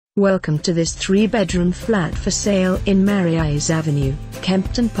Welcome to this 3-bedroom flat for sale in Marais Avenue,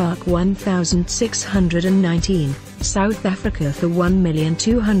 Kempton Park 1619, South Africa for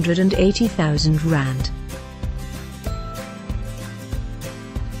R1,280,000.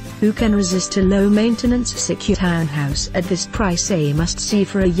 Who can resist a low-maintenance secure townhouse at this price? A must-see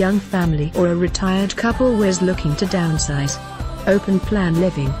for a young family or a retired couple who is looking to downsize. Open-plan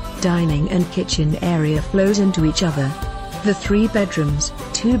living, dining and kitchen area flows into each other. The 3 bedrooms,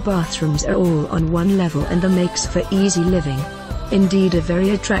 2 bathrooms are all on one level and makes for easy living. Indeed, a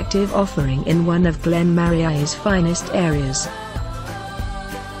very attractive offering in one of Glen Marais' finest areas.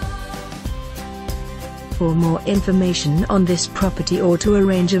 For more information on this property or to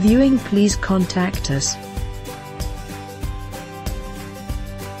arrange a viewing, please contact us.